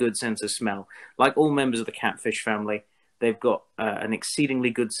exceedingly good sense of smell. Like all members of the catfish family, they've got an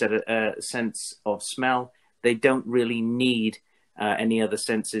exceedingly good sense of smell. They don't really need any other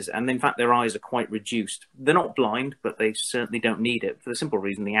senses, and in fact their eyes are quite reduced. They're not blind, but they certainly don't need it, for the simple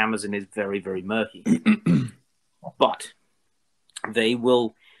reason the Amazon is very, very murky. But they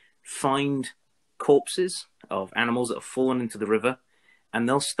will find corpses of animals that have fallen into the river, and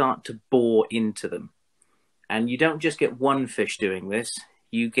they'll start to bore into them. And you don't just get one fish doing this,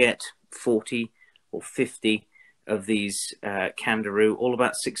 you get 40 or 50 of these Candiru, all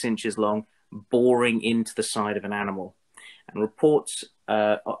about 6 inches long, boring into the side of an animal. And reports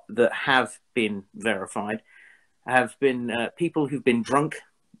that have been verified have been people who've been drunk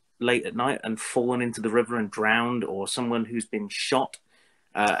late at night and fallen into the river and drowned, or someone who's been shot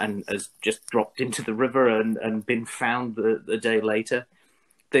and has just dropped into the river and been found the day later.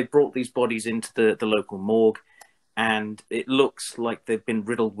 They brought these bodies into the local morgue, and it looks like they've been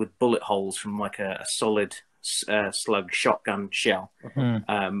riddled with bullet holes from like a solid slug shotgun shell.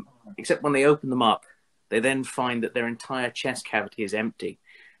 Mm-hmm. Except when they open them up, they then find that their entire chest cavity is empty,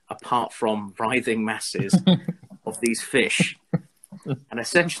 apart from writhing masses of these fish. And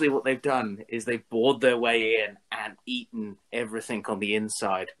essentially what they've done is they've bored their way in and eaten everything on the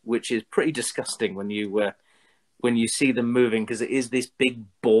inside, which is pretty disgusting when you see them moving, because it is this big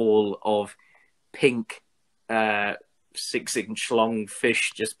ball of pink 6-inch long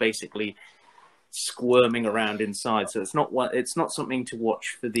fish just basically squirming around inside. So it's not something to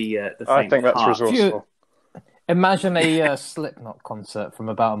watch for the faint I think that's heart. resourceful. Imagine a Slipknot concert from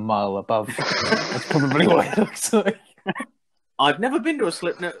about a mile above. That's probably what it looks like. I've never been to a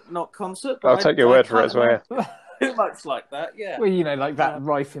Slipknot concert, but I'll take your word for it as well. It looks like that, yeah. Well, like that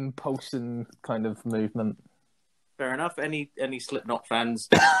rife impulsion kind of movement. Fair enough. Any Slipknot fans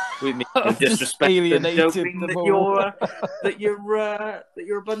with me disrespect alienated joking them that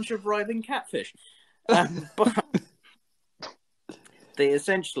you're a bunch of writhing catfish. But they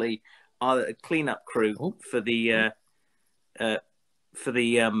essentially are a cleanup crew for the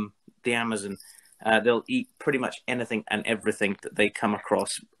Amazon. They'll eat pretty much anything and everything that they come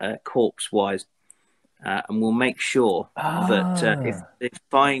across corpse-wise, and will make sure that if they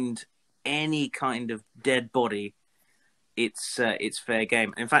find any kind of dead body, it's fair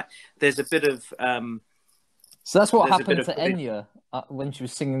game. In fact, there's a bit of so that's what happened to Enya when she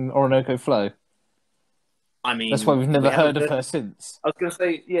was singing Orinoco Flow. I mean, that's why we've never heard of her since. I was going to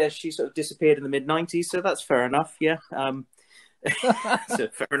say, yeah, she sort of disappeared in the mid-90s, so that's fair enough. Yeah, so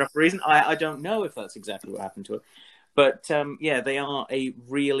fair enough reason. I don't know if that's exactly what happened to her, but yeah, they are a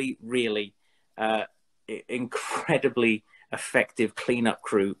really, really incredibly effective cleanup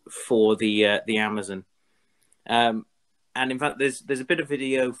crew for the Amazon. And in fact, there's a bit of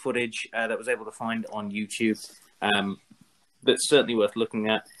video footage that was able to find on YouTube that's certainly worth looking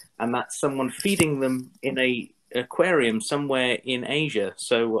at, and that's someone feeding them in a aquarium somewhere in Asia.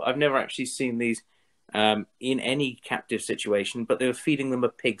 So I've never actually seen these in any captive situation, but they were feeding them a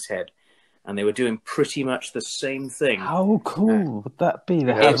pig's head, and they were doing pretty much the same thing. How cool would that be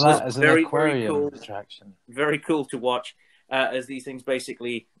to have that as an aquarium attraction? Very cool to watch as these things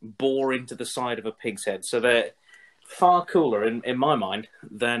basically bore into the side of a pig's head. So they're far cooler in my mind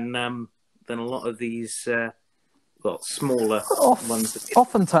than a lot of these smaller ones.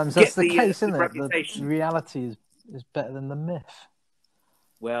 Oftentimes that's the case, the isn't it? reputation. The reality is better than the myth.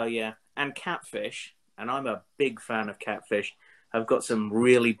 Well, yeah, and Catfish, and I'm a big fan of Catfish. I've got some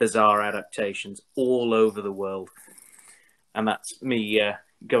really bizarre adaptations all over the world, and that's me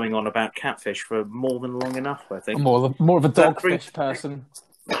going on about Catfish for more than long enough, I think. I'm more of a dogfish person.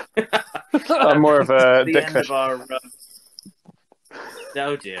 I'm more of a the dick end fish. of our.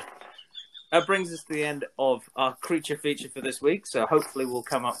 Oh dear. That brings us to the end of our creature feature for this week. So hopefully we'll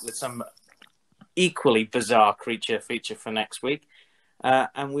come up with some equally bizarre creature feature for next week.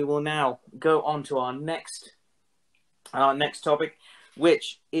 And we will now go on to our next topic,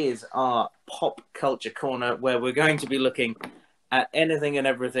 which is our pop culture corner, where we're going to be looking at anything and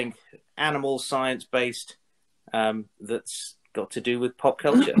everything animal science based that's got to do with pop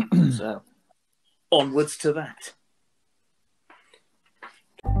culture. So onwards to that.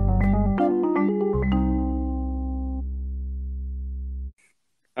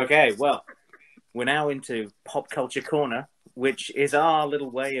 Okay, well, we're now into Pop Culture Corner, which is our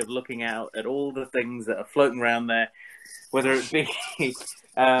little way of looking out at all the things that are floating around there, whether it be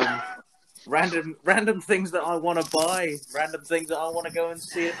random things that I want to buy, random things that I want to go and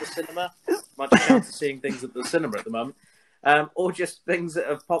see at the cinema. Much chance of seeing things at the cinema at the moment, or just things that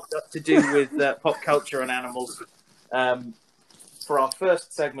have popped up to do with pop culture and animals. For our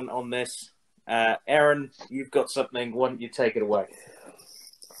first segment on this, Aaron, you've got something. Why don't you take it away?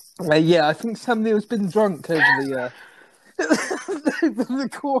 Yeah, I think Sam Neill's been drunk over the over the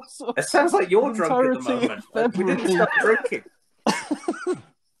course of It sounds like you're drunk at the moment. We didn't stop drinking.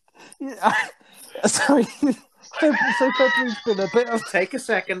 Yeah, sorry. So February's been a bit of... Take a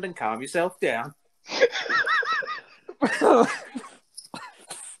second and calm yourself down.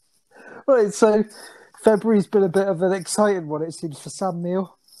 Right, so February's been a bit of an exciting one, it seems, for Sam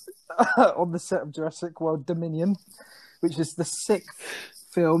Neill on the set of Jurassic World Dominion, which is the 6th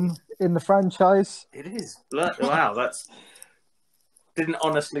film in the franchise. It is. Wow, that's... Didn't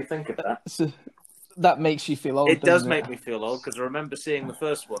honestly think of that. So that makes you feel old. It does make me feel old, because I remember seeing the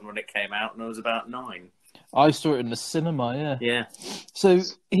first one when it came out, and I was about 9. I saw it in the cinema, yeah. Yeah. So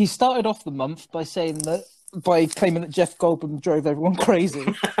he started off the month by claiming that Jeff Goldblum drove everyone crazy.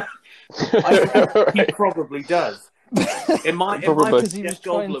 I think he probably does. In my Jeff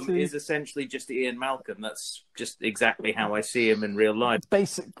Goldblum is essentially just Ian Malcolm. That's just exactly how I see him in real life.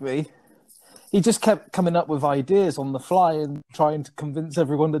 Basically, he just kept coming up with ideas on the fly and trying to convince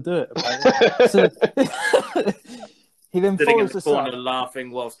everyone to do it. So he then sitting in follows the this corner up.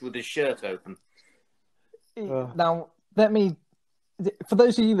 laughing whilst with his shirt open. Now, for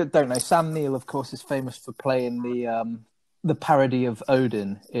those of you that don't know, Sam Neill, of course, is famous for playing the parody of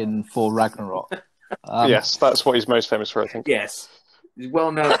Odin in Thor Ragnarok. Yes, that's what he's most famous for, I think. Yes, he's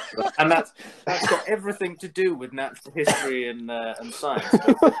well known for that. And that's got everything to do with natural history and science.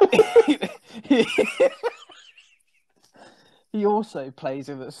 He also plays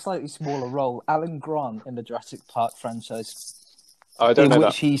in a slightly smaller role, Alan Grant, in the Jurassic Park franchise. I don't know in that.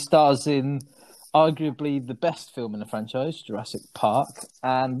 which he stars in arguably the best film in the franchise, Jurassic Park,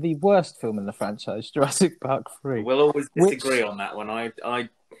 and the worst film in the franchise, Jurassic Park 3. We'll always disagree on that one. I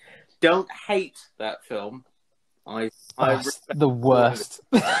don't hate that film. That's the worst.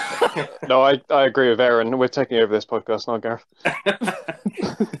 No, I agree with Aaron. We're taking over this podcast now, Gareth.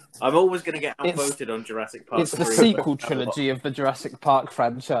 I'm always going to get outvoted on Jurassic Park. It's the sequel trilogy of the Jurassic Park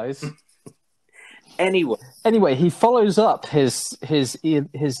franchise. Anyway, he follows up his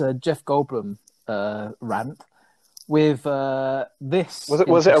Jeff Goldblum rant with this.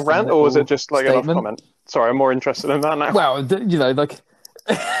 Was it a rant or was it just like statement. an off comment? Sorry, I'm more interested in that now. Well, like.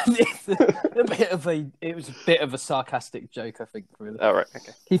 It was a bit of a sarcastic joke, I think. Really. Oh, right,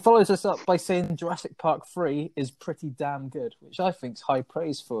 okay. He follows us up by saying Jurassic Park 3 is pretty damn good, which I think is high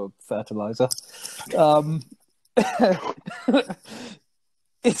praise for fertilizer.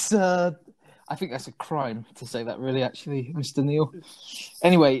 It's I think that's a crime to say that, really, actually, Mr. Neil.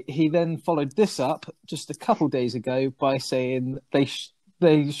 Anyway, he then followed this up just a couple days ago by saying they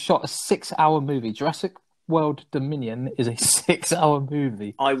shot a 6-hour movie. Jurassic World Dominion is a 6-hour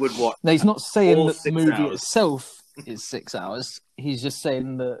movie. I would watch. Now, he's not saying that the movie hours. itself is 6 hours. He's just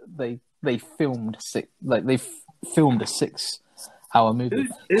saying that they filmed filmed a 6-hour movie.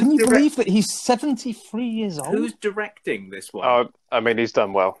 Can you believe that he's 73 years old? Who's directing this one? I mean, he's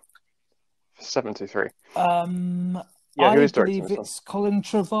done well. 73. I who is directing believe this it's Colin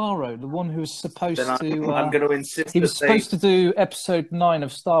Trevorrow, the one who was supposed to. I'm going to insist. He was supposed to do Episode 9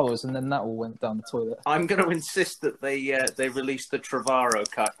 of Star Wars, and then that all went down the toilet. I'm going to insist that they released the Trevorrow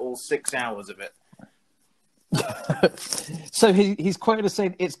cut, all 6 hours of it. So he's quoted as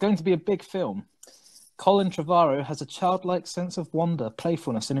saying, "It's going to be a big film. Colin Trevorrow has a childlike sense of wonder,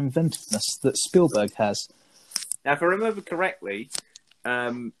 playfulness, and inventiveness that Spielberg has." Now, if I remember correctly,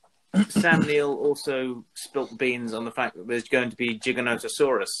 Sam Neill also spilt beans on the fact that there's going to be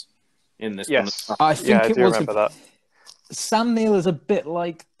Giganotosaurus in this Yes. one. I think I it do was remember that. Sam Neill is a bit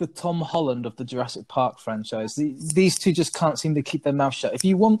like the Tom Holland of the Jurassic Park franchise. These two just can't seem to keep their mouth shut. If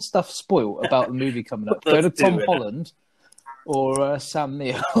you want stuff spoiled about the movie coming up, go to Tom Holland or Sam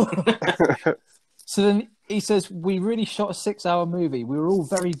Neill. So then he says, "We really shot a 6-hour movie. We were all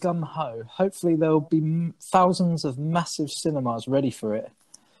very gung-ho. Hopefully there'll be thousands of massive cinemas ready for it.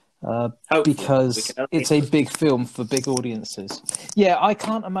 Because it's a big film for big audiences." Yeah, I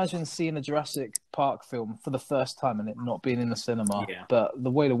can't imagine seeing a Jurassic Park film for the first time and it not being in the cinema. Yeah. But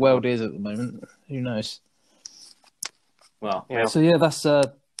the way the world is at the moment, who knows? Well, Yeah. So yeah, that's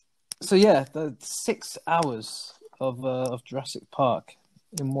the 6 hours of Jurassic Park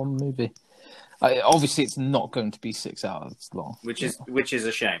in one movie. Obviously, it's not going to be 6 hours long, which is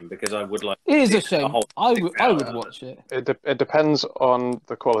a shame because I would like. It is to a see shame. whole I 6 would hours. watch it. It depends on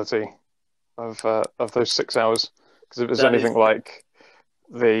the quality of those 6 hours. Because if it's That anything is- like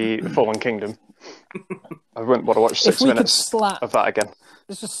the Fallen Kingdom, I wouldn't want to watch If 6 we could minutes slap, of that again.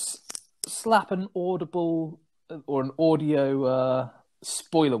 let's just slap an audible or an audio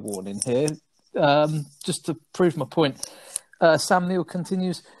spoiler warning here, just to prove my point. Sam Neill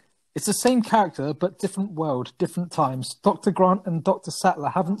continues, "It's the same character, but different world, different times. Dr. Grant and Dr. Sattler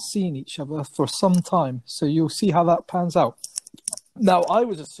haven't seen each other for some time, so you'll see how that pans out." Now, I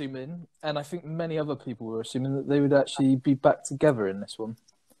was assuming, and I think many other people were assuming, that they would actually be back together in this one.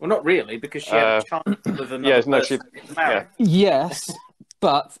 Well, not really, because she had a child with another yeah, no, person she- married. Yes,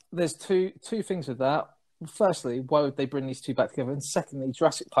 but there's two things with that. Firstly, why would they bring these two back together? And secondly,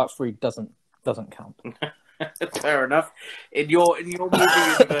 Jurassic Park 3 doesn't count. Fair enough. In your movie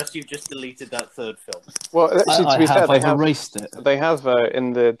universe, you've just deleted that third film. Well, actually, to be fair, I've erased it. they have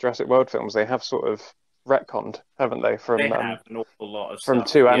in the Jurassic World films, they have sort of retconned, haven't they? From They have an awful lot of from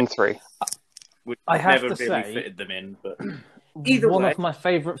stuff, 2 and 3. which I have never to really say- fitted them in. But either One way, of my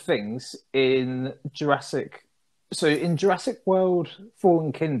favourite things in Jurassic World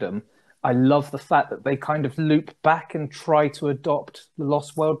Fallen Kingdom, I love the fact that they kind of loop back and try to adopt the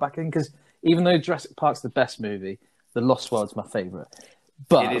Lost World back in, because even though Jurassic Park's the best movie, the Lost World's my favourite.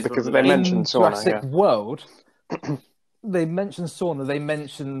 But It is Because one of they the- mentioned Sauna, Jurassic yeah. World, they mentioned Sauna, they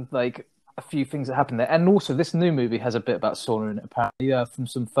mentioned like a few things that happened there. And also this new movie has a bit about Sauna in it, apparently, from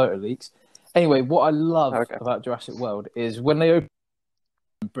some photo leaks. Anyway, what I love about Jurassic World is when they open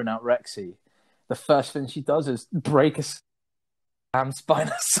and bring out Rexy, the first thing she does is break a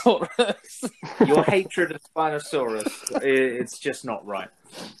Spinosaurus. your hatred of Spinosaurus, it's just not right.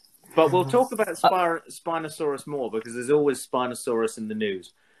 But we'll talk about Spinosaurus more, because there's always Spinosaurus in the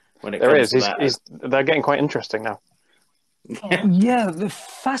news when it There comes is. to that. They're getting quite interesting now. Yeah, the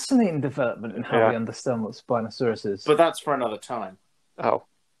fascinating development in how we understand what Spinosaurus is. But that's for another time. Oh.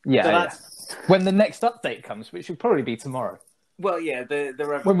 Yeah, So yeah. that's- When the next update comes, which will probably be tomorrow. Well, yeah,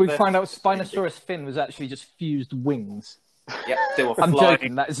 When we find out Spinosaurus fin was actually just fused wings. Yeah, they were I'm flying.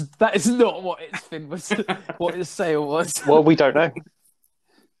 joking. That is not what its fin was. What its sail was. Well, we don't know.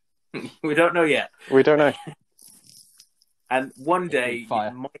 We don't know yet. We don't know. And one day, Fire.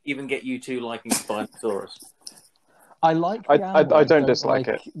 it might even get you two liking Spinosaurus. I like. I the animal, don't dislike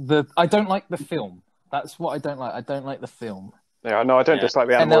like I don't like the film. That's what I don't like. I don't like the film. Yeah, no, I don't Yeah. dislike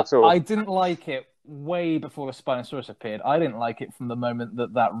the And animal at all. I didn't like it way before the Spinosaurus appeared. I didn't like it from the moment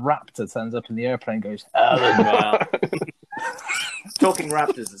that raptor turns up in the airplane and goes, "Alan." Well, talking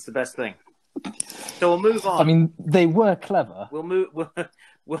raptors, it's the best thing. So we'll move on. I mean, they were clever. We'll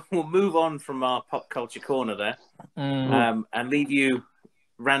move on from our pop culture corner there, and leave you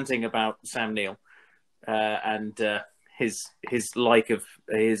ranting about Sam Neill and his like of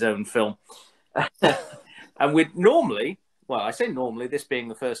his own film. And we'd normally, well, I say normally, this being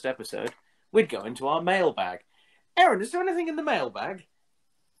the first episode, we'd go into our mailbag. Aaron, is there anything in the mailbag?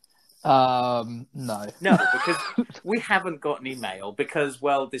 No. No, because we haven't got any mail because,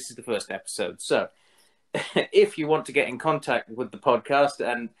 well, this is the first episode. So if you want to get in contact with the podcast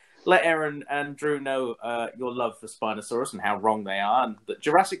and let Aaron and Drew know your love for Spinosaurus and how wrong they are, and that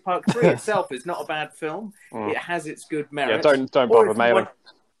Jurassic Park 3 itself is not a bad film. It has its good Yeah, merits. don't bother mailing.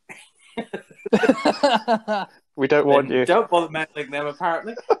 We don't want you. Don't bother mailing them,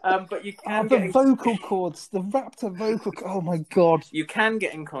 apparently. But you can The vocal cords, the raptor vocal. Oh my god! You can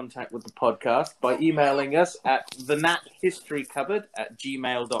get in contact with the podcast by emailing us at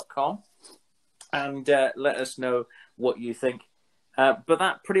thenathistorykcupboard@gmail.com and let us know what you think But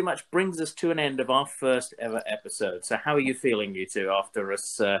that pretty much brings us to an end of our first ever episode. So how are you feeling, you two, after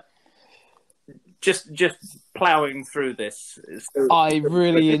us just ploughing through this? I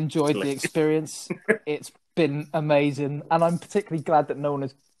really enjoyed the experience. It's been amazing, and I'm particularly glad that no one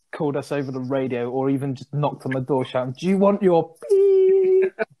has called us over the radio or even just knocked on the door shouting, "Do you want your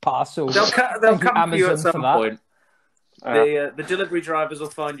parcel?" They'll come for you at some that. point. The delivery drivers will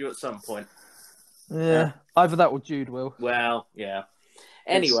find you at some point. Yeah, either that or Jude will. Well, yeah.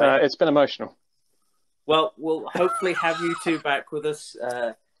 Anyway, it's been emotional. Well, we'll hopefully have you two back with us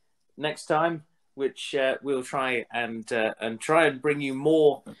next time, which we'll try and bring you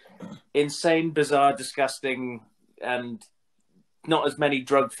more insane, bizarre, disgusting, and not as many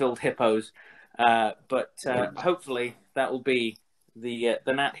drug-filled hippos. But hopefully that will be the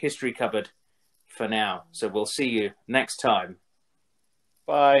Nat History Cupboard for now. So we'll see you next time.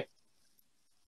 Bye.